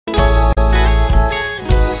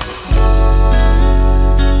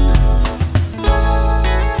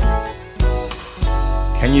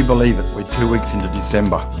you believe it? We're 2 weeks into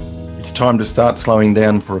December. It's time to start slowing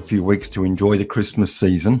down for a few weeks to enjoy the Christmas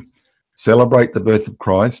season, celebrate the birth of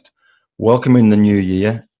Christ, welcome in the new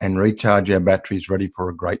year, and recharge our batteries ready for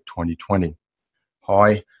a great 2020.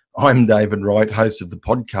 Hi, I'm David Wright, host of the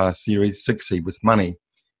podcast series Succeed with Money,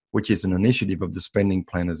 which is an initiative of the Spending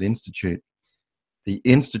Planners Institute. The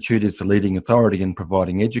Institute is the leading authority in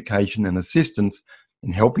providing education and assistance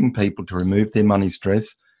in helping people to remove their money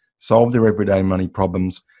stress, solve their everyday money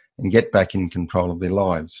problems, and get back in control of their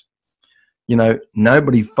lives. You know,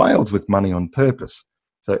 nobody fails with money on purpose.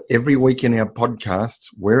 So every week in our podcasts,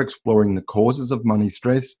 we're exploring the causes of money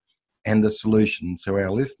stress and the solutions so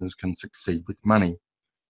our listeners can succeed with money.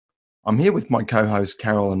 I'm here with my co-host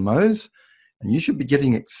Carolyn Mose, and you should be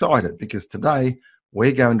getting excited because today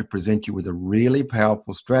we're going to present you with a really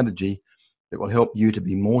powerful strategy that will help you to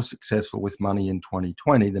be more successful with money in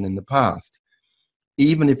 2020 than in the past.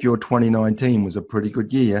 Even if your 2019 was a pretty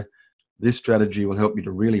good year, this strategy will help you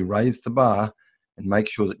to really raise the bar and make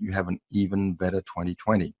sure that you have an even better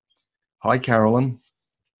 2020. Hi, Carolyn.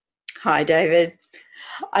 Hi, David.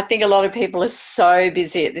 I think a lot of people are so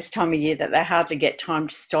busy at this time of year that they hardly get time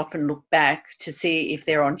to stop and look back to see if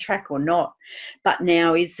they're on track or not. But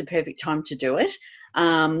now is the perfect time to do it.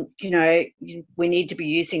 We need to be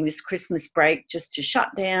using this Christmas break just to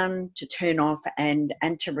shut down, to turn off and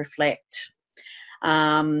to reflect.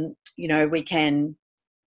 We can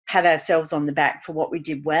pat ourselves on the back for what we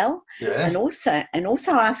did well, and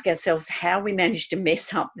also ask ourselves how we managed to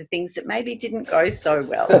mess up the things that maybe didn't go so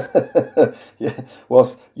well. Yeah,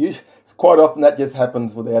 well, quite often that just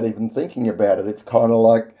happens without even thinking about it. It's kind of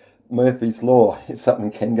like Murphy's Law. If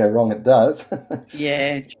something can go wrong, it does.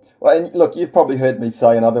 Yeah. Well, and look, you've probably heard me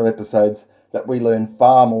say in other episodes that we learn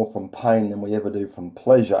far more from pain than we ever do from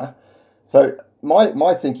pleasure. So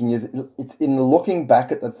my thinking is it's in looking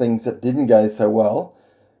back at the things that didn't go so well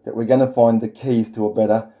that we're going to find the keys to a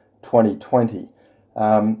better 2020.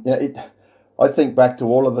 I think back to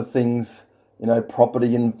all of the things,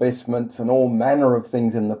 property investments and all manner of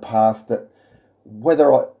things in the past that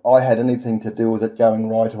whether I had anything to do with it going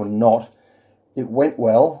right or not, it went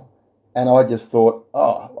well. And I just thought,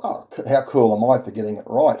 how cool am I for getting it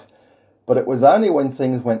right? But it was only when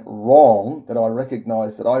things went wrong that I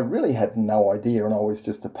recognised that I really had no idea and I was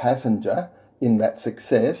just a passenger in that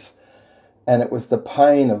success. And it was the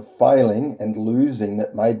pain of failing and losing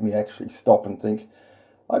that made me actually stop and think,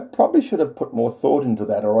 I probably should have put more thought into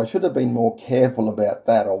that, or I should have been more careful about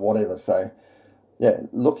that, or whatever. So, yeah,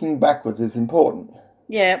 looking backwards is important.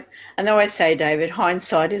 Yeah, and I always say, David,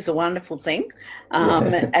 hindsight is a wonderful thing.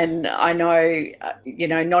 And I know,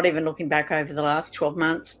 not even looking back over the last 12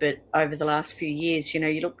 months, but over the last few years,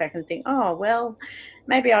 you look back and think, oh, well,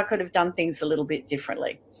 maybe I could have done things a little bit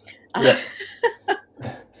differently. Yeah.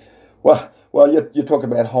 Well, you talk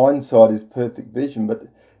about hindsight is perfect vision, but,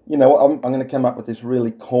 I'm going to come up with this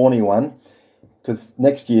really corny one because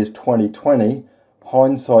next year's 2020,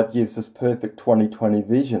 hindsight gives us perfect 2020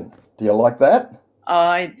 vision. Do you like that?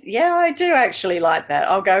 I do actually like that.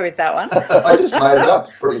 I'll go with that one. I just made it up.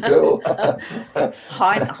 It's pretty cool.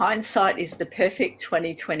 Hindsight is the perfect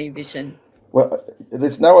 2020 vision. Well,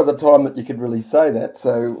 there's no other time that you could really say that.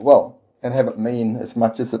 So, and have it mean as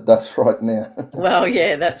much as it does right now. Well,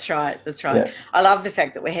 yeah, that's right. Yeah. I love the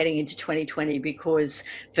fact that we're heading into 2020 because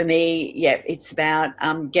for me, it's about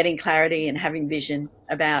getting clarity and having vision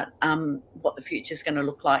about what the future is going to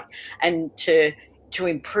look like and to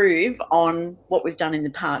improve on what we've done in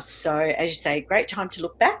the past. So as you say, great time to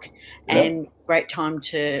look back and great time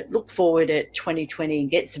to look forward at 2020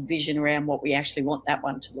 and get some vision around what we actually want that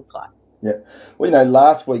one to look like. Yeah. Well,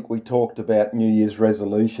 last week we talked about New Year's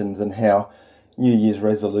resolutions and how New Year's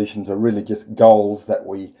resolutions are really just goals that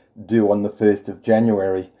we do on the 1st of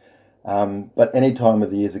January. But any time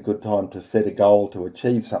of the year is a good time to set a goal to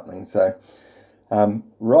achieve something. So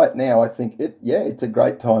right now I think it's a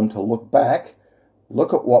great time to look back.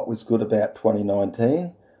 Look at what was good about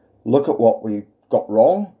 2019. Look at what we got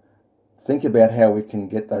wrong. Think about how we can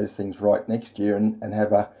get those things right next year and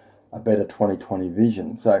have a better 2020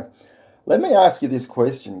 vision. So let me ask you this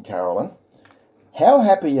question, Carolyn. How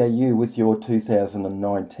happy are you with your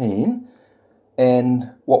 2019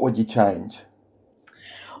 and what would you change?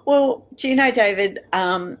 Well, do you know, David,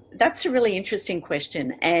 that's a really interesting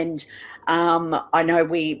question. And I know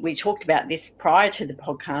we talked about this prior to the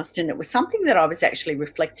podcast, and it was something that I was actually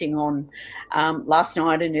reflecting on last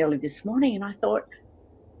night and early this morning. And I thought,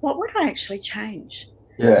 what would I actually change?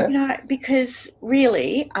 Yeah. Because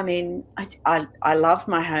really, I mean, I love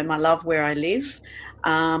my home. I love where I live.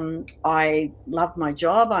 I love my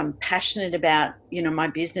job. I'm passionate about, my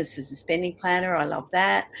business as a spending planner. I love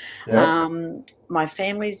that. Yeah. My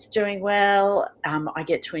family's doing well. I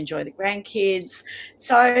get to enjoy the grandkids.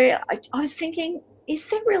 So I was thinking, is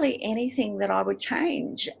there really anything that I would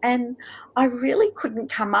change? And I really couldn't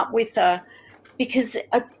come up with because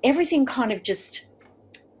everything kind of just,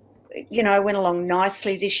 went along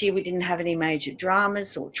nicely this year. We didn't have any major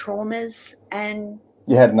dramas or traumas. And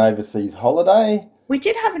You had an overseas holiday. we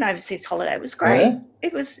did have an overseas holiday. It was great. Yeah.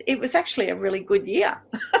 It was actually a really good year.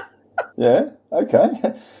 Yeah. Okay.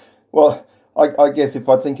 Well, I guess if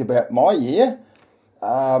I think about my year,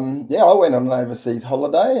 yeah, I went on an overseas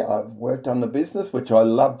holiday. I worked on the business, which I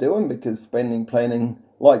love doing because spending planning,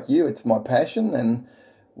 like you, it's my passion, and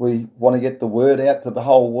we want to get the word out to the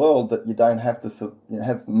whole world that you don't have to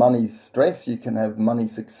have money stress. You can have money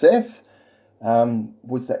success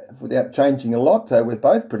without changing a lot. So we're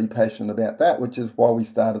both pretty passionate about that, which is why we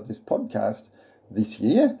started this podcast this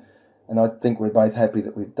year. And I think we're both happy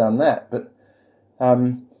that we've done that. But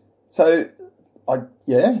so,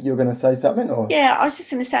 you were going to say something, or Yeah, I was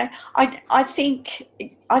just going to say, I think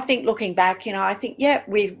looking back, I think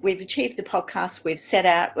we've achieved the podcast. We've set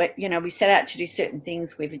out, we set out to do certain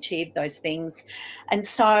things. We've achieved those things, and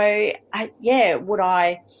so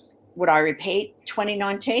would I repeat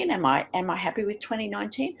 2019? Am I happy with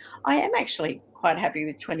 2019? I am actually quite happy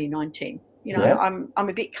with 2019. Yeah. I'm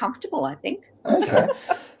a bit comfortable, I think. Okay.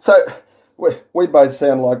 So we both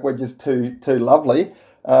sound like we're just too lovely.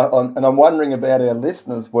 And I'm wondering about our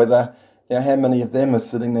listeners whether, how many of them are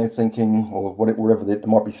sitting there thinking, or wherever they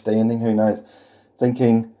might be standing, who knows,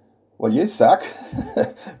 thinking, well, you suck.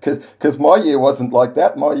 Because my year wasn't like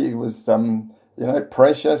that. My year was,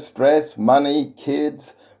 pressure, stress, money,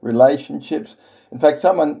 kids, relationships. In fact,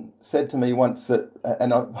 someone said to me once that,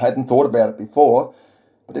 and I hadn't thought about it before,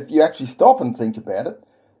 but if you actually stop and think about it,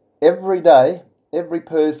 every day, every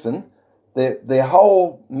person, their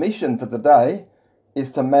whole mission for the day is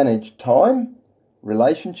to manage time,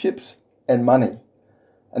 relationships, and money.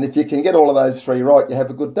 And if you can get all of those three right, you have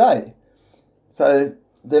a good day. So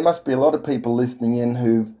there must be a lot of people listening in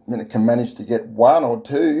who can manage to get one or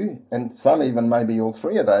two, and some even maybe all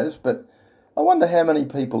three of those. But I wonder how many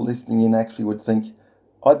people listening in actually would think,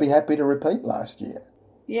 I'd be happy to repeat last year.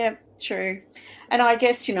 Yeah, true. And I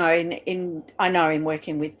guess, in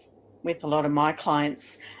working with a lot of my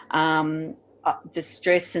clients, the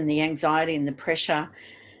stress and the anxiety and the pressure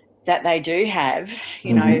that they do have,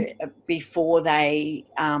 before I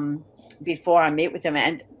meet with them,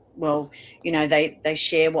 and they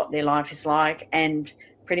share what their life is like, and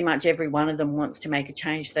pretty much every one of them wants to make a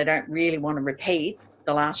change. They don't really want to repeat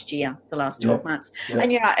the last year, the last 12 months.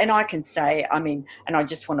 Yeah. And I can say, and I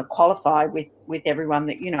just want to qualify with everyone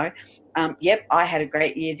that, I had a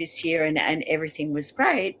great year this year and everything was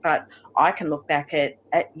great, but I can look back at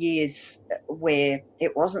years where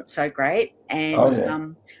it wasn't so great,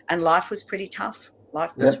 and life was pretty tough.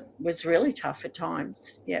 Life was really tough at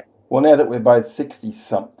times. Yeah. Well, now that we're both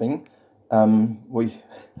 60-something, we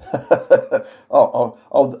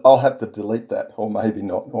I'll have to delete that, or maybe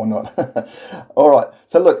not, or not. All right.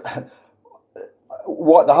 So look,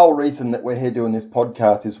 what the whole reason that we're here doing this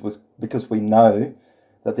podcast was because we know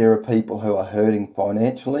that there are people who are hurting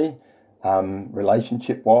financially,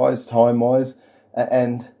 relationship-wise, time-wise,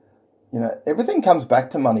 and everything comes back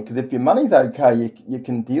to money. Because if your money's okay, you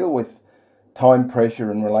can deal with time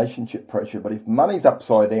pressure and relationship pressure. But if money's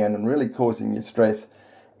upside down and really causing you stress,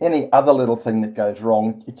 any other little thing that goes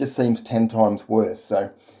wrong, it just seems 10 times worse.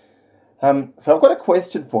 So I've got a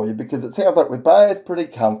question for you, because it sounds like we're both pretty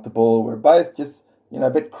comfortable. We're both just, a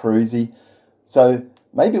bit cruisy. So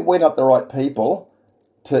maybe we're not the right people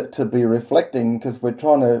to be reflecting, because we're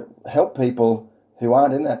trying to help people who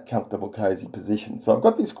aren't in that comfortable, cozy position. So I've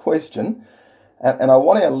got this question, and I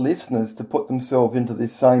want our listeners to put themselves into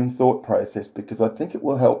this same thought process, because I think it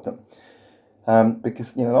will help them.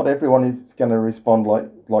 Because not everyone is going to respond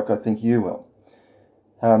like I think you will.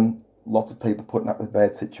 Lots of people putting up with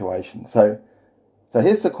bad situations. So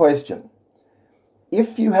here's the question: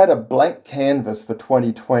 if you had a blank canvas for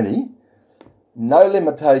 2020, no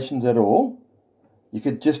limitations at all, you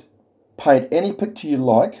could just paint any picture you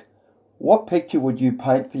like, what picture would you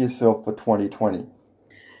paint for yourself for 2020?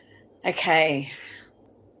 Okay,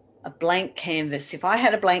 a blank canvas. If I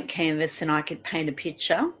had a blank canvas and I could paint a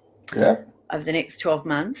picture. Yeah. Over the next 12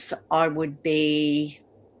 months, I would paint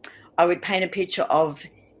a picture of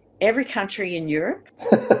every country in Europe.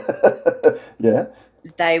 Yeah.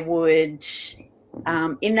 They would,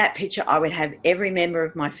 in that picture, I would have every member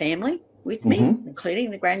of my family with me,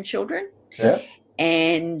 including the grandchildren. Yeah.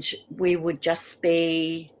 And we would just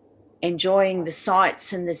be enjoying the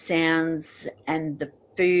sights and the sounds and the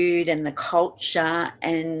food and the culture,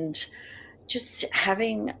 and just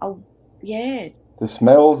having the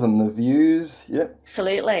smells and the views. Yep.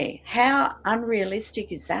 absolutely. How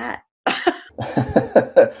unrealistic is that?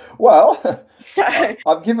 Well, So,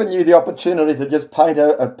 I've given you the opportunity to just paint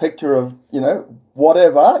a picture of,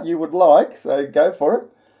 whatever you would like. So go for it.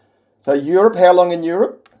 So Europe, how long in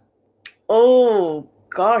Europe? oh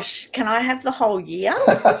gosh, can I have the whole year?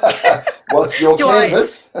 What's your do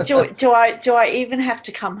canvas? do I even have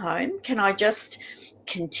to come home? Can I just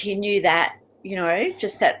continue that,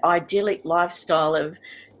 just that idyllic lifestyle of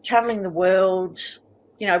traveling the world?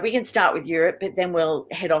 We can start with Europe, but then we'll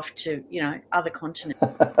head off to, other continents.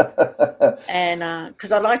 And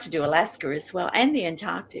because I'd like to do Alaska as well, and the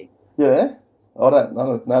Antarctic. Yeah, I don't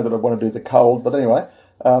know that I want to do the cold, but anyway,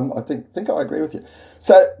 I think I agree with you.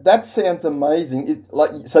 So that sounds amazing.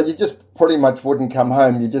 So you just pretty much wouldn't come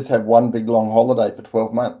home. You just have one big long holiday for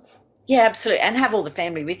 12 months. Yeah, absolutely, and have all the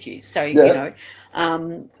family with you. So Yeah.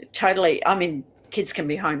 totally. I mean, kids can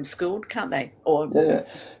be homeschooled, can't they? Or Yeah.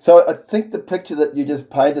 So I think the picture that you just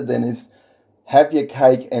painted then is have your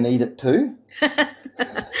cake and eat it too. yeah,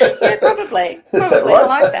 probably. Is that Probably. I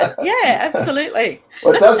like that. right? Yeah, absolutely.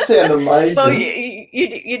 Well, it does sound amazing. Well,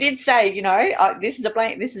 you did say, this is a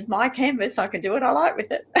blank. This is my canvas. I can do what I like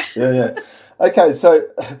with it. Yeah. Okay, so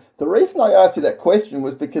the reason I asked you that question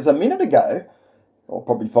was because a minute ago, or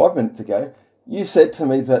probably 5 minutes ago, you said to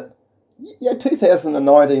me that,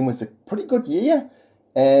 2019 was a pretty good year.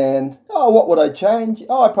 And, what would I change?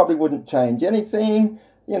 I probably wouldn't change anything.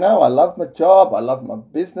 I love my job. I love my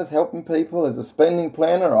business, helping people as a spending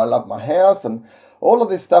planner. I love my house and all of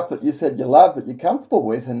this stuff that you said you love, that you're comfortable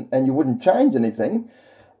with, and you wouldn't change anything.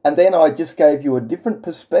 And then I just gave you a different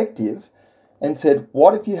perspective and said,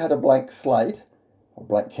 what if you had a blank slate or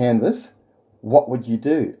blank canvas? What would you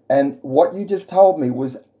do? And what you just told me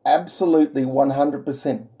was absolutely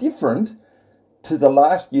 100% different to the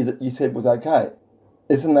last year that you said was okay.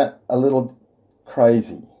 Isn't that a little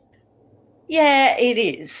crazy? Yeah, it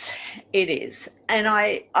is. It is. And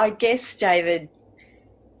I guess, David,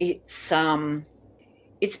 it's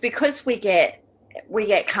because we get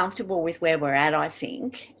comfortable with where we're at, I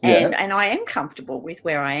think. Yeah. And I am comfortable with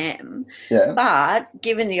where I am. Yeah. But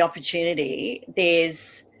given the opportunity,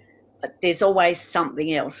 there's always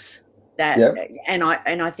something else that, Yeah.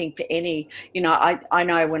 and I think for any, I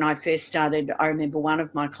know when I first started, I remember one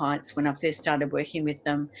of my clients, when I first started working with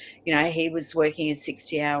them, he was working a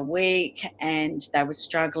 60-hour week and they were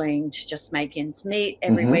struggling to just make ends meet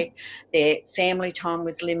every week. Their family time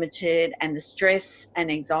was limited and the stress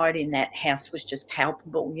and anxiety in that house was just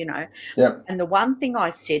palpable, Yeah. And the one thing I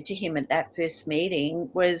said to him at that first meeting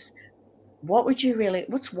was,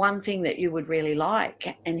 what's one thing that you would really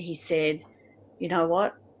like? And he said, you know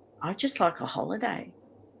what? I just like a holiday.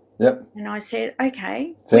 Yep. And I said,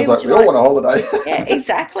 okay. Sounds like we all want a holiday. Yeah,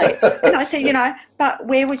 exactly. And I said, but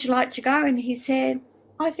where would you like to go? And he said,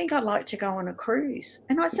 I think I'd like to go on a cruise.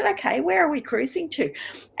 And I said, okay, where are we cruising to?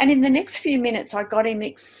 And in the next few minutes, I got him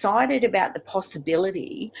excited about the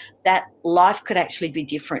possibility that life could actually be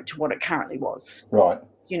different to what it currently was. Right.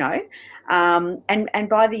 And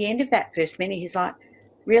by the end of that first minute, he's like,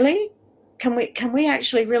 really? Can we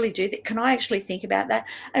actually really do that? Can I actually think about that?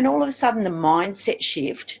 And all of a sudden, the mindset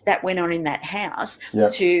shift that went on in that house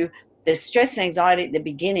to the stress and anxiety at the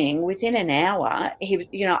beginning, within an hour,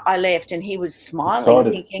 I left and he was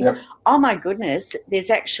smiling, thinking, oh my goodness, there's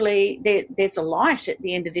actually, there's a light at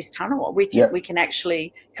the end of this tunnel. We can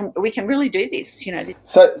really do this,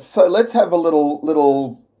 So let's have a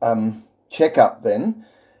little check up then,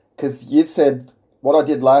 because you've said what I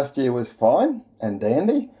did last year was fine and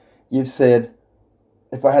dandy. You've said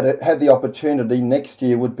if I had the opportunity, next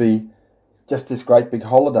year would be just this great big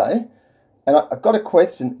holiday. And I've got a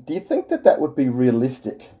question. Do you think that would be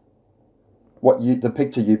realistic? The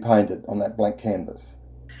picture you painted on that blank canvas?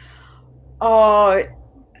 Oh,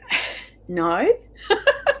 no.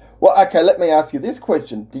 Well, okay, let me ask you this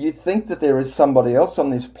question. Do you think that there is somebody else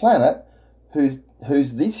on this planet whose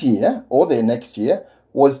this year or their next year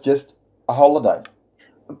was just a holiday?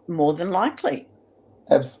 More than likely.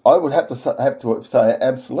 I would have to say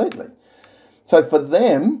absolutely. So for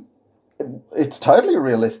them, it's totally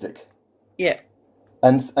realistic. Yeah.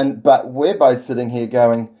 But we're both sitting here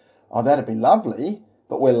going, oh, that'd be lovely,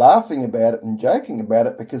 but we're laughing about it and joking about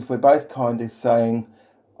it because we're both kind of saying,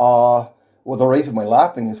 well, the reason we're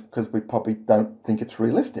laughing is because we probably don't think it's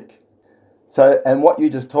realistic. So, and what you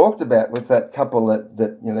just talked about with that couple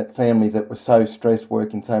that family that was so stressed,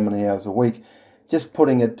 working so many hours a week, just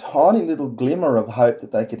putting a tiny little glimmer of hope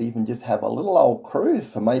that they could even just have a little old cruise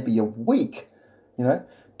for maybe a week,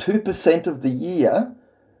 2% of the year.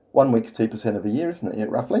 1 week's 2% of a year, isn't it? Yeah,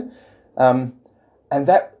 roughly. And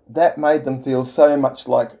that made them feel so much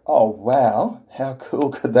like, oh, wow, how cool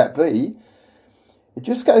could that be? It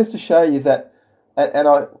just goes to show you that, and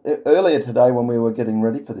I earlier today when we were getting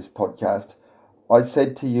ready for this podcast, I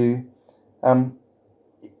said to you,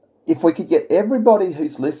 if we could get everybody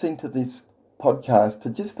who's listening to this podcast to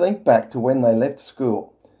just think back to when they left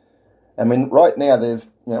school. I mean, right now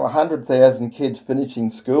there's 100,000 kids finishing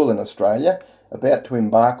school in Australia, about to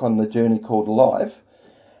embark on the journey called life,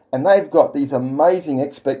 and they've got these amazing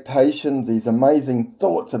expectations, these amazing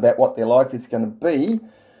thoughts about what their life is going to be.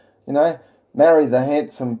 Marry the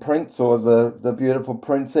handsome prince or the beautiful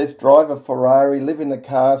princess, drive a Ferrari, live in a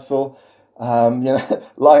castle,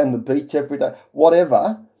 lie on the beach every day,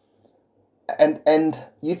 whatever. And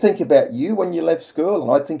you think about you when you left school,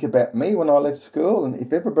 and I think about me when I left school, and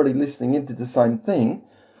if everybody listening in did the same thing,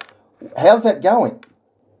 how's that going?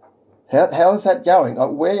 How is that going?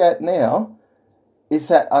 Where you're at now, is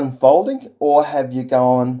that unfolding, or have you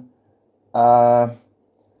gone, okay,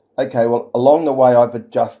 well, along the way I've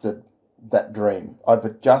adjusted that dream. I've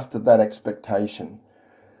adjusted that expectation.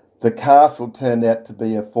 The castle turned out to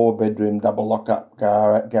be a 4-bedroom, double lock-up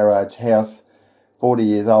garage house, 40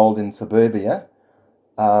 years old in suburbia.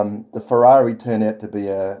 The Ferrari turned out to be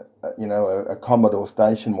a Commodore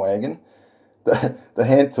station wagon. The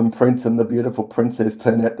handsome prince and the beautiful princess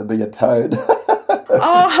turned out to be a toad.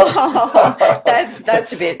 Oh,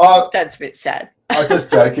 that's a bit sad. I'm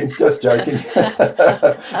just joking.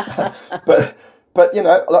 But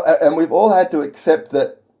and we've all had to accept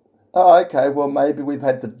that. Oh, okay. Well, maybe we've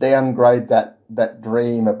had to downgrade that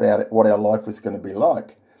dream about what our life was going to be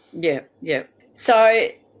like. Yeah. So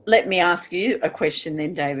let me ask you a question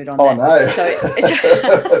then, David, on that.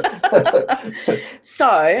 No.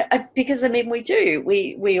 So, because, I mean,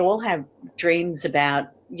 we all have dreams about,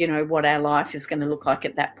 what our life is going to look like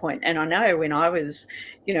at that point. And I know when I was,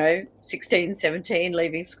 16, 17,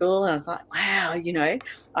 leaving school, and I was like, wow,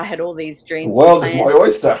 I had all these dreams. The world is my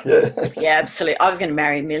oyster. Yeah. Yeah, absolutely. I was going to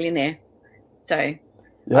marry a millionaire. So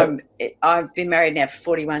yep. I've been married now for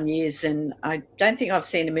 41 years, and I don't think I've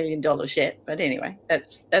seen $1 million yet. But anyway,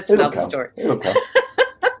 that's another story. It'll come.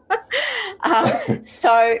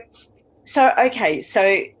 So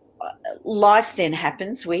life then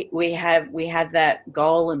happens. We have that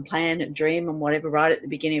goal and plan and dream and whatever right at the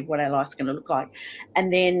beginning of what our life's going to look like,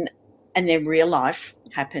 and then real life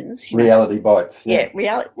happens. Reality bites. Yeah,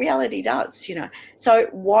 reality does. So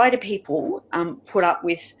why do people put up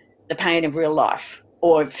with the pain of real life?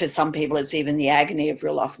 Or for some people, it's even the agony of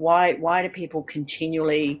real life. Why do people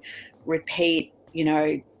continually repeat,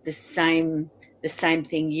 the same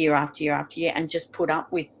thing year after year after year, and just put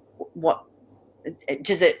up with what?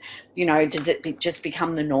 Does it just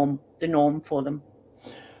become the norm for them?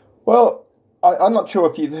 Well, I'm not sure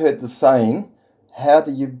if you've heard the saying, "How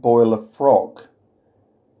do you boil a frog?"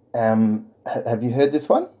 Have you heard this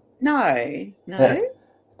one? No.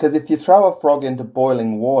 Because if you throw a frog into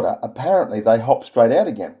boiling water, apparently they hop straight out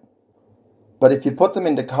again. But if you put them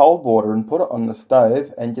into cold water and put it on the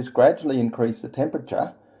stove and just gradually increase the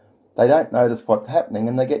temperature, they don't notice what's happening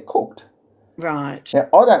and they get cooked. Right. Now,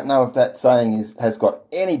 I don't know if that saying has got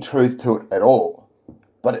any truth to it at all,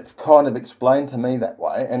 but it's kind of explained to me that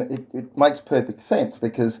way, and it makes perfect sense,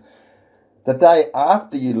 because the day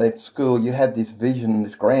after you left school, you had this vision,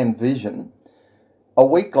 this grand vision. A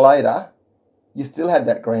week later, you still had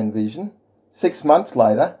that grand vision. 6 months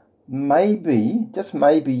later, maybe, just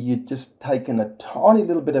maybe, you'd just taken a tiny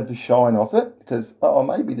little bit of a shine off it, because,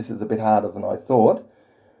 maybe this is a bit harder than I thought.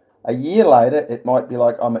 A year later, it might be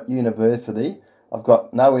like, I'm at university, I've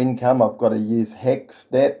got no income, I've got to use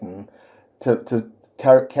HECS debt and to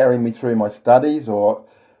carry me through my studies, or,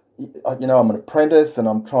 I'm an apprentice and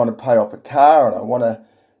I'm trying to pay off a car and I want to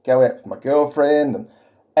go out with my girlfriend,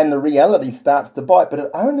 and the reality starts to bite, but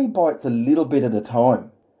it only bites a little bit at a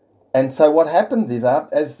time. And so what happens is,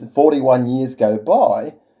 as 41 years go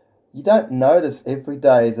by, you don't notice every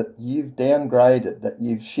day that you've downgraded, that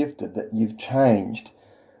you've shifted, that you've changed.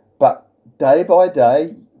 But day by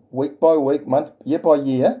day, week by week, month, year by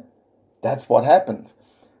year, that's what happens.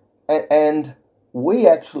 And we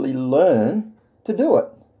actually learn to do it,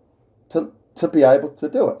 to be able to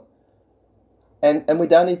do it. And we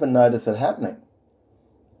don't even notice it happening.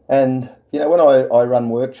 And, when I run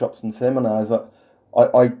workshops and seminars,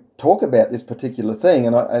 I talk about this particular thing,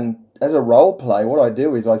 and as a role play, what I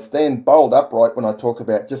do is I stand bolt upright when I talk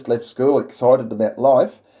about just left school, excited about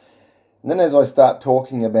life. And then as I start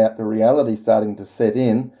talking about the reality starting to set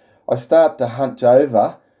in, I start to hunch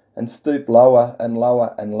over and stoop lower and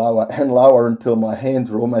lower and lower and lower until my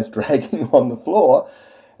hands are almost dragging on the floor.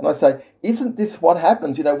 And I say, isn't this what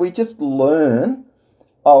happens? You know, we just learn,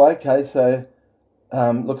 oh, okay, so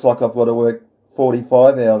looks like I've got to work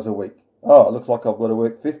 45 hours a week. Oh, it looks like I've got to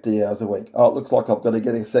work 50 hours a week. Oh, it looks like I've got to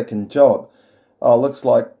get a second job. Oh, looks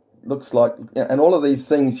like, and all of these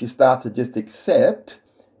things you start to just accept,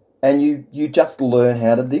 and you just learn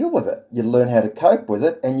how to deal with it. You learn how to cope with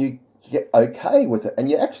it, and you get okay with it. And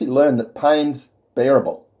you actually learn that pain's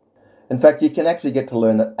bearable. In fact, you can actually get to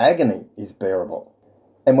learn that agony is bearable.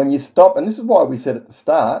 And when you stop, and this is why we said at the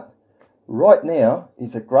start, right now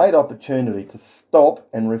is a great opportunity to stop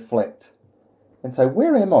and reflect and say,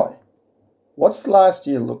 where am I? What's last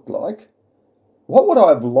year looked like? What would I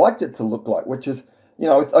have liked it to look like? Which is, you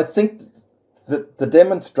know, I think that the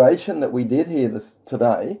demonstration that we did here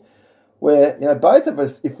today, where, you know, both of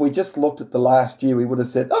us, if we just looked at the last year, we would have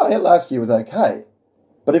said, oh, yeah, last year was okay.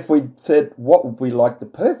 But if we said, what would we like the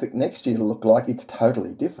perfect next year to look like, it's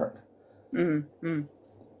totally different. Mm-hmm.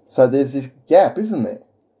 So there's this gap, isn't there?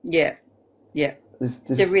 Yeah, yeah.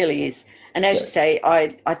 There really is. And as you say,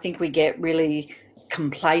 I think we get really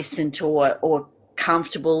complacent or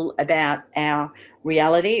comfortable about our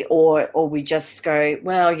reality, or we just go,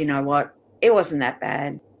 well, you know what, it wasn't that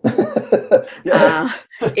bad.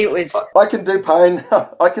 It was. I can do pain.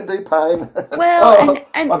 I can do pain. Well,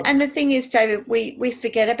 and the thing is, David, we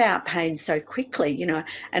forget about pain so quickly, you know.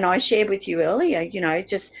 And I shared with you earlier, you know,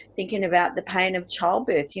 just thinking about the pain of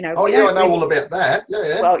childbirth, you know. Oh yeah, I know all about that.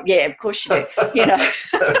 Yeah. Well, yeah, of course you do. You know.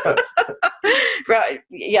 Right?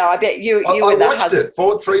 Yeah, I bet you. I watched it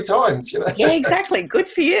 3 times. You know. Yeah, exactly. Good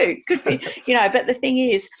for you. Good for you. You know, but the thing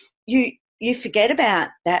is, you forget about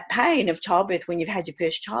that pain of childbirth when you've had your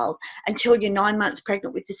first child until you're 9 months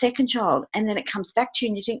pregnant with the second child. And then it comes back to you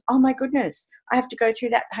and you think, oh my goodness, I have to go through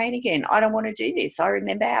that pain again. I don't want to do this. I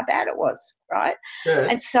remember how bad it was, right? Yeah.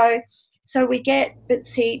 And so we get, but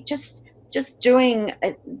see, just doing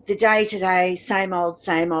the day-to-day, same old,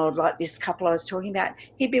 like this couple I was talking about,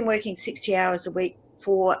 he'd been working 60 hours a week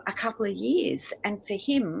for a couple of years. And for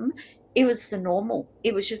him, it was the normal.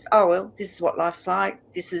 It was just, oh, well, this is what life's like.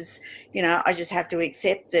 This is, you know, I just have to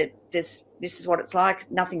accept that this is what it's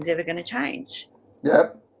like. Nothing's ever going to change.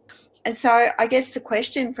 Yep. And so I guess the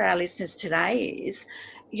question for our listeners today is,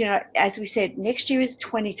 you know, as we said, next year is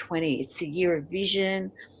 2020. It's the year of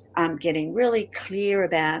vision, getting really clear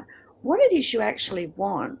about what it is you actually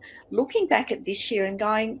want, looking back at this year and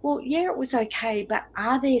going, well, yeah, it was okay, but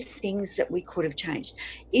are there things that we could have changed?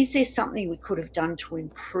 Is there something we could have done to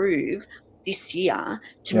improve this year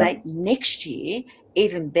to make next year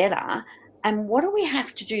even better? And what do we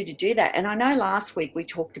have to do that? And I know last week we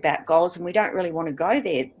talked about goals, and we don't really want to go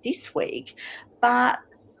there this week, but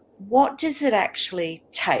what does it actually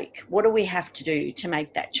take? What do we have to do to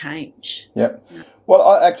make that change? Yep. Well,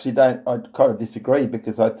 I kind of disagree,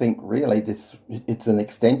 because I think really it's an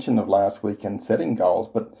extension of last week and setting goals.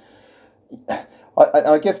 But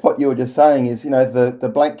I guess what you were just saying is, you know, the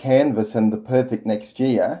blank canvas and the perfect next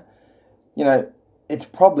year, you know, it's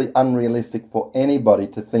probably unrealistic for anybody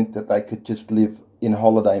to think that they could just live in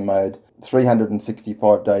holiday mode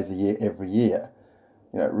 365 days a year, every year.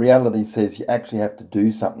 You know, reality says you actually have to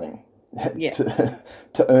do something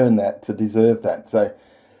to earn that, to deserve that. So,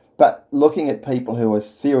 but looking at people who are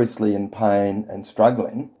seriously in pain and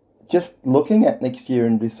struggling, just looking at next year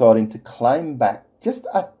and deciding to claim back just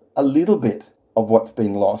a little bit of what's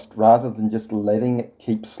been lost, rather than just letting it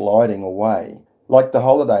keep sliding away. Like the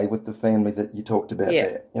holiday with the family that you talked about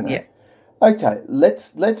there. You know? Yeah. Okay,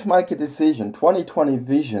 let's make a decision. 2020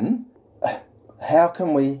 vision, how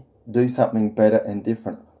can we do something better and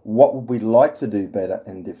different? What would we like to do better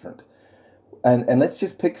and different? And let's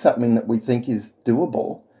just pick something that we think is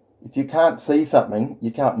doable. If you can't see something,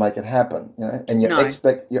 you can't make it happen. You know, and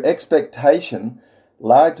your expectation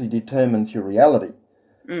largely determines your reality.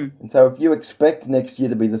 And so if you expect next year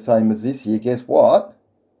to be the same as this year, guess what?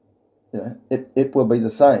 You know, it will be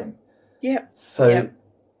the same. Yeah. So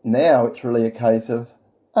now it's really a case of,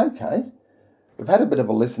 okay, we've had a bit of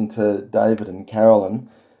a listen to David and Carolyn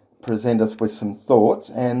present us with some thoughts,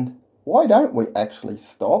 and why don't we actually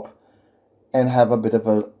stop and have a bit of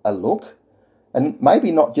a look, and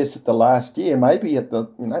maybe not just at the last year, maybe at the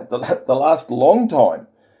last long time,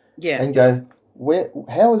 and go,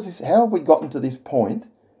 how have we gotten to this point?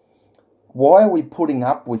 Why are we putting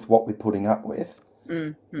up with what we're putting up with?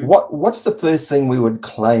 Mm-hmm. What's the first thing we would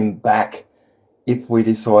claim back if we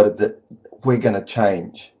decided that we're going to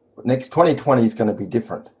change? Next 2020 is going to be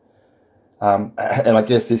different. And I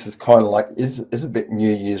guess this is kind of like, is a bit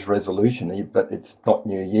New Year's resolution-y, but it's not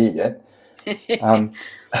New Year yet.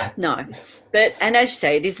 No, but, and as you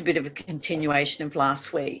say, it is a bit of a continuation of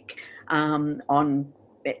last week on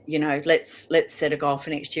you know, let's set a goal for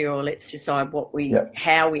next year, or let's decide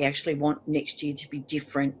how we actually want next year to be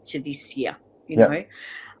different to this year, you know.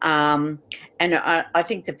 And I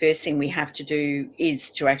think the first thing we have to do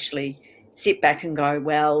is to actually sit back and go,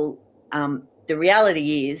 well, the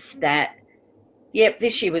reality is that, yep,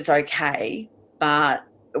 this year was okay, but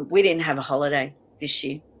we didn't have a holiday this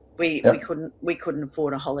year. We couldn't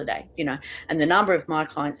afford a holiday, you know. And the number of my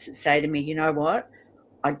clients that say to me, you know what,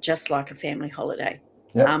 I'd just like a family holiday.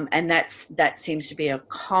 And that seems to be a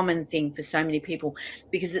common thing for so many people,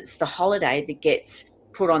 because it's the holiday that gets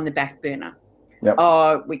put on the back burner.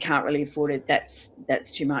 Oh, we can't really afford it.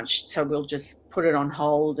 That's too much. So we'll just put it on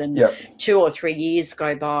hold, and 2 or 3 years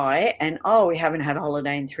go by, and we haven't had a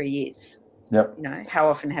holiday in 3 years. You know, how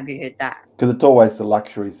often have you heard that? Because it's always the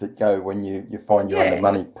luxuries that go when you find you're under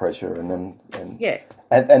money pressure, and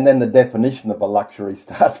then the definition of a luxury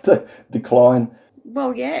starts to decline.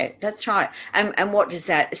 Well, yeah, that's right. And what does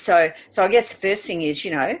that? So I guess the first thing is,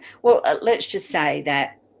 you know, well, let's just say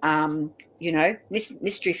that, you know,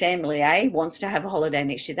 mystery family A wants to have a holiday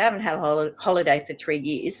next year. They haven't had a holiday for 3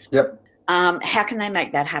 years. How can they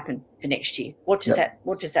make that happen for next year? What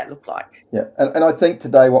does that look like? And I think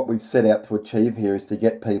today what we've set out to achieve here is to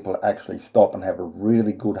get people to actually stop and have a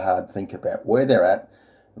really good hard think about where they're at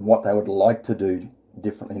and what they would like to do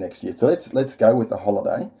differently next year. So let's go with the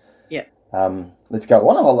holiday. Let's go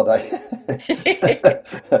on a holiday.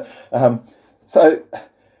 So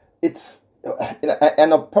it's, you know,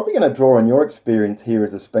 and I'm probably going to draw on your experience here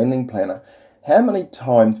as a spending planner. How many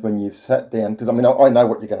times when you've sat down, because I mean, I know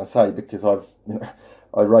what you're going to say because I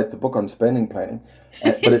wrote the book on spending planning,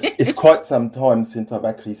 but it's quite some time since I've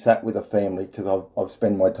actually sat with a family, because I've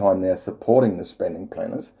spent my time now supporting the spending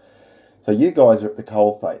planners. So you guys are at the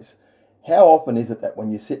coalface. How often is it that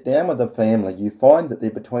when you sit down with a family, you find that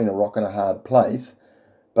they're between a rock and a hard place,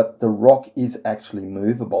 but the rock is actually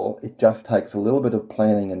movable? It just takes a little bit of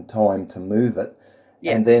planning and time to move it,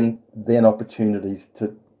 and then opportunities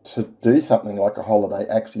to do something like a holiday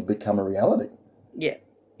actually become a reality.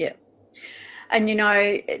 And, you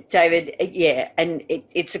know, David, and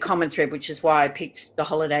it's a common thread, which is why I picked the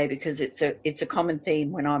holiday, because it's a common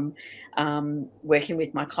theme when I'm working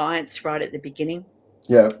with my clients right at the beginning.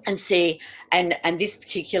 And this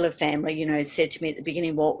particular family, you know, said to me at the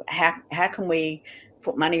beginning, well, how can we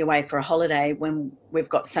put money away for a holiday when we've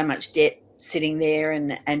got so much debt sitting there,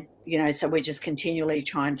 and you know, so we're just continually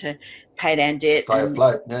trying to pay down debt, stay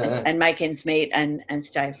afloat, and make ends meet, and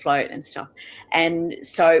stay afloat and stuff. And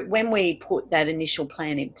so when we put that initial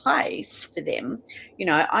plan in place for them, you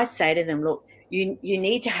know, I say to them, look, you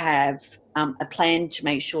need to have a plan to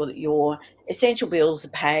make sure that your essential bills are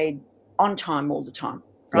paid on time all the time,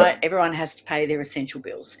 right? Everyone has to pay their essential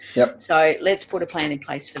bills. So let's put a plan in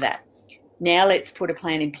place for that. Now let's put a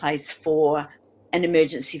plan in place for an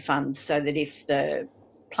emergency fund, so that if the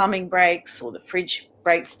plumbing breaks or the fridge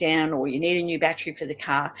breaks down or you need a new battery for the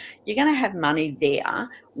car, you're going to have money there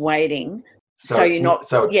waiting. So you're not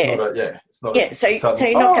going to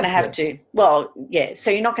have to. Well,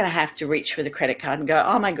 so you're not going to have to reach for the credit card and go,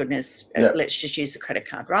 oh my goodness, let's just use the credit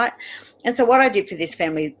card, right? And so what I did for this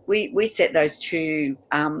family, we set those two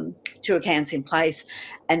accounts in place,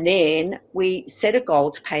 and then we set a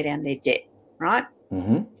goal to pay down their debt, right?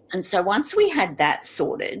 And so once we had that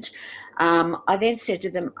sorted, I then said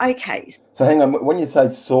to them, okay. So hang on, when you say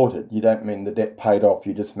sorted, you don't mean the debt paid off,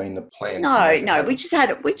 you just mean the plan? No, we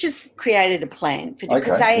just created a plan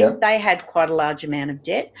because they had quite a large amount of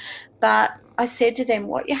debt. But I said to them,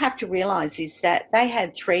 what you have to realise is that they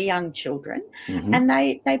had 3 young children, and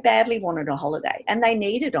they badly wanted a holiday, and they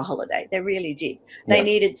needed a holiday. They really did. They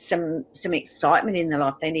needed some excitement in their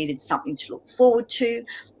life. They needed something to look forward to.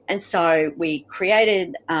 And so we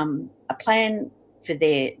created a plan for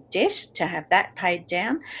their debt, to have that paid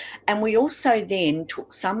down. And we also then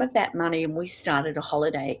took some of that money and we started a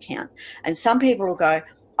holiday account. And some people will go,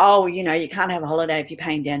 oh, you know, you can't have a holiday if you're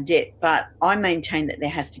paying down debt. But I maintain that there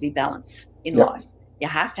has to be balance in life. You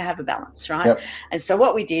have to have a balance, right? And so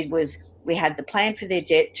what we did was we had the plan for their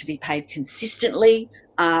debt to be paid consistently.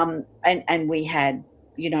 And we had,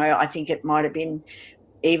 you know, I think it might have been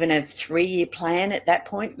even a 3-year plan at that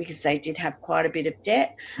point, because they did have quite a bit of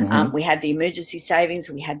debt. We had the emergency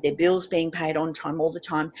savings, we had their bills being paid on time all the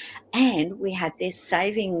time, and we had their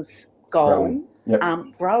savings goal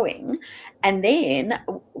growing. And then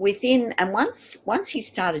once he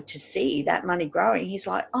started to see that money growing, he's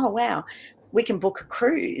like, oh wow, we can book a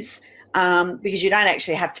cruise. because you don't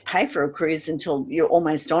actually have to pay for a cruise until you're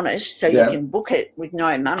almost on it, so you can book it with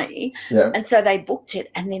no money. And so they booked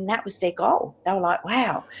it, and then that was their goal. They were like,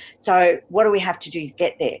 wow, so what do we have to do to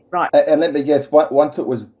get there? Right. And let me guess, once it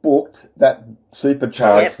was booked, that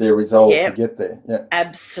supercharged their resolve to get there. Yeah,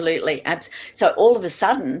 absolutely. So all of a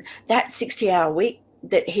sudden, that 60-hour week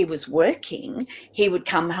that he was working, he would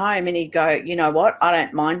come home and he'd go, you know what, I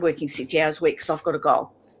don't mind working 60 hours a week because I've got a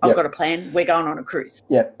goal. I've got a plan. We're going on a cruise.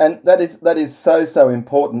 Yeah, and that is so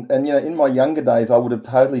important. And, in my younger days, I would have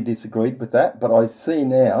totally disagreed with that. But I see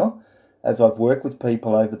now, as I've worked with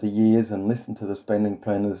people over the years and listened to the spending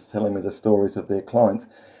planners telling me the stories of their clients,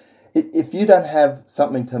 if you don't have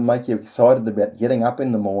something to make you excited about getting up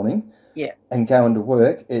in the morning and going to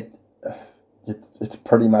work, it's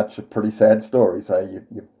pretty much a pretty sad story. So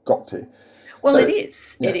you've got to. Well, it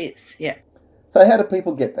is. Yeah. It is, yeah. So how do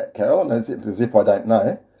people get that, Carolyn? As if I don't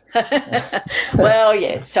know. Well,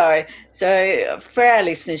 yeah. So for our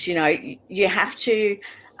listeners, you have to,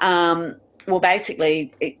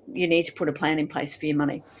 basically, you need to put a plan in place for your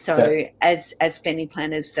money. So as spending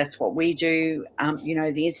planners, that's what we do.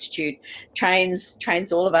 The Institute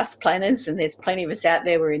trains all of us planners, and there's plenty of us out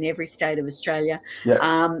there. We're in every state of Australia.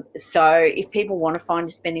 So if people want to find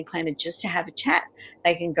a spending planner just to have a chat,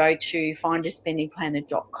 they can go to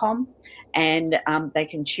findaspendingplanner.com, and they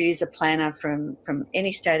can choose a planner from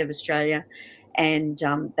any state of Australia, and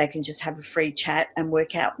they can just have a free chat and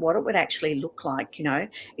work out what it would actually look like.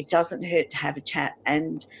 It doesn't hurt to have a chat.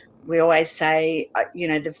 And we always say,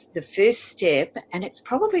 the first step, and it's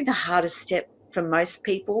probably the hardest step for most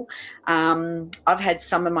people. I've had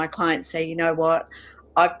some of my clients say, you know what,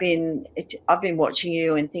 I've been watching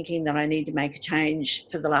you and thinking that I need to make a change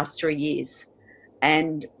for the last 3 years,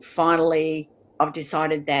 and finally I've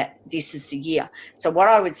decided that this is the year. So what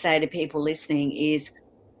I would say to people listening is,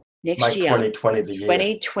 next year, 2020 the year.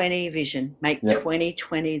 2020 vision. Make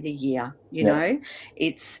 2020 the year. You know,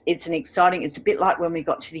 it's an exciting. It's a bit like when we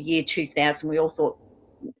got to the year 2000. We all thought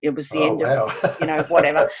it was the end of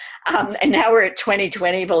whatever. And now we're at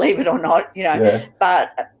 2020. Believe it or not,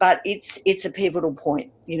 But it's a pivotal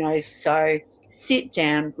point. So sit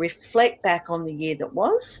down, reflect back on the year that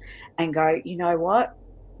was, and go, you know what?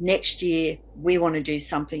 Next year we want to do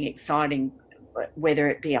something exciting, whether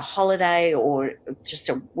it be a holiday or just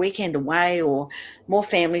a weekend away or more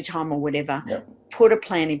family time or whatever. Put a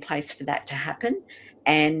plan in place for that to happen,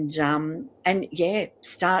 and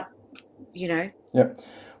start.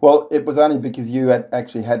 Well, it was only because you had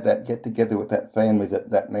actually had that get together with that family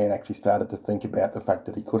that man actually started to think about the fact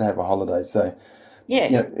that he could have a holiday. So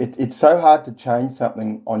it's so hard to change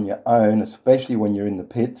something on your own, especially when you're in the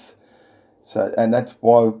pits. So, and that's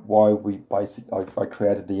why I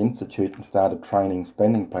created the Institute and started training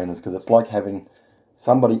spending planners, because it's like having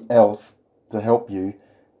somebody else to help you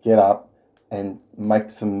get up and make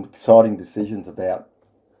some exciting decisions about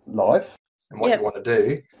life and what you want to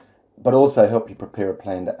do, but also help you prepare a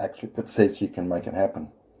plan that says you can make it happen.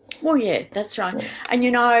 Well, yeah, that's right. Yeah. And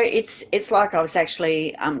it's like I was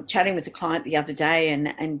actually chatting with a client the other day,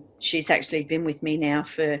 and she's actually been with me now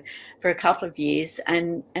for a couple of years,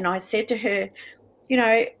 and I said to her,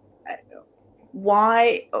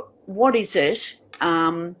 what is it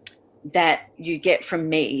that you get from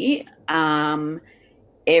me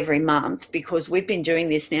every month? Because we've been doing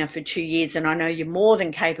this now for 2 years, and I know you're more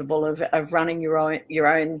than capable of running your own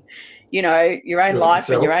life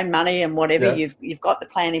and your own money and whatever. You've got the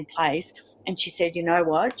plan in place. And she said, you know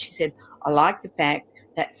what? She said, I like the fact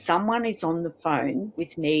that someone is on the phone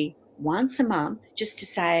with me once a month just to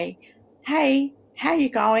say, hey, how are you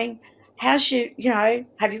going? How's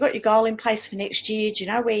have you got your goal in place for next year? Do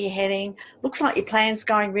you know where you're heading? Looks like your plan's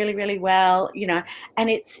going really, really well, and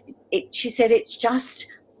she said, it's just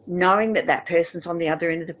knowing that person's on the other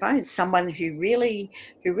end of the phone, someone who really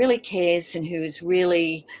cares and who is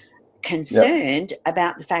really concerned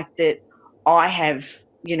about the fact that I have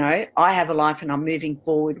a life and I'm moving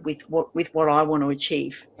forward with what I want to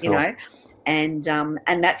achieve, and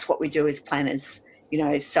that's what we do as planners,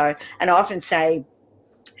 so, and I often say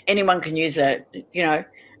anyone can use a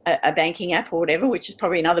banking app or whatever, which is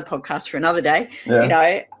probably another podcast for another day,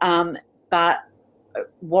 but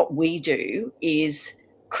what we do is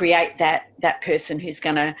create that person who's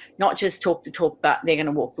going to not just talk the talk, but they're going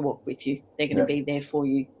to walk the walk with you. They're going to be there for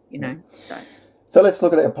you, So let's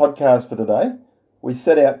look at our podcast for today. We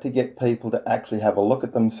set out to get people to actually have a look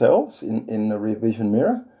at themselves in the rear vision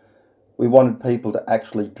mirror. We wanted people to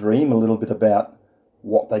actually dream a little bit about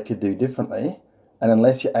what they could do differently. And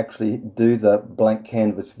unless you actually do the blank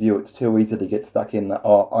canvas view, it's too easy to get stuck in the,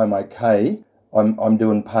 I'm okay, I'm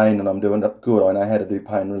doing pain and I'm doing it good, I know how to do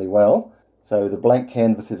pain really well. So the blank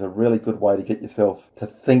canvas is a really good way to get yourself to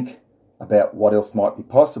think about what else might be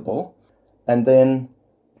possible, and then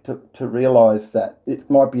to realise that it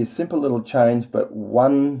might be a simple little change, but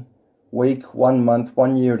 1 week, 1 month,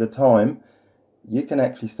 1 year at a time, you can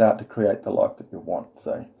actually start to create the life that you want.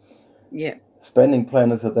 So yeah, spending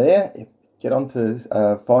planners are there. Get on to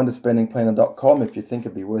findaspendingplanner.com if you think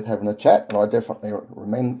it'd be worth having a chat, and I definitely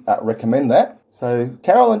recommend that. So,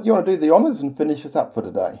 Carolyn, do you want to do the honours and finish us up for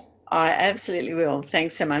today? I absolutely will.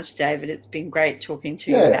 Thanks so much, David. It's been great talking to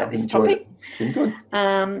you about this topic. It's been good.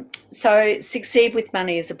 So, Succeed with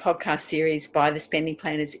Money is a podcast series by the Spending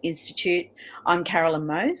Planners Institute. I'm Carolyn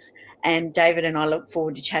Mose, and David and I look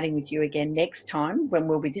forward to chatting with you again next time when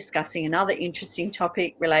we'll be discussing another interesting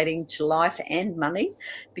topic relating to life and money,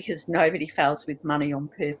 because nobody fails with money on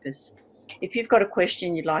purpose. If you've got a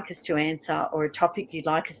question you'd like us to answer or a topic you'd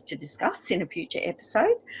like us to discuss in a future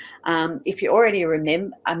episode, if you're already a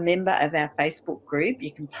member of our Facebook group,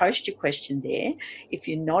 you can post your question there. If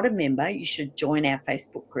you're not a member, you should join our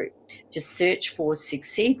Facebook group. Just search for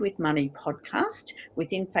Succeed with Money podcast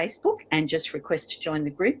within Facebook and just request to join the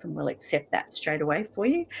group, and we'll accept that straight away for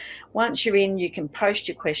you. Once you're in, you can post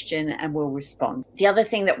your question and we'll respond. The other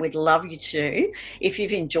thing that we'd love you to do, if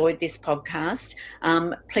you've enjoyed this podcast,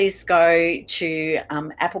 please go to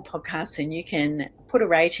Apple Podcasts and you can put a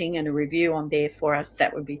rating and a review on there for us.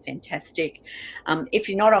 That would be fantastic. If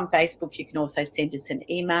you're not on Facebook, you can also send us an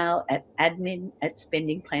email at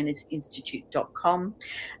admin@spendingplannersinstitute.com.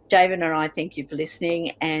 David and I thank you for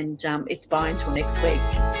listening, and it's bye until next week.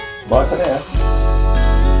 Bye for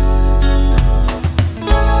now.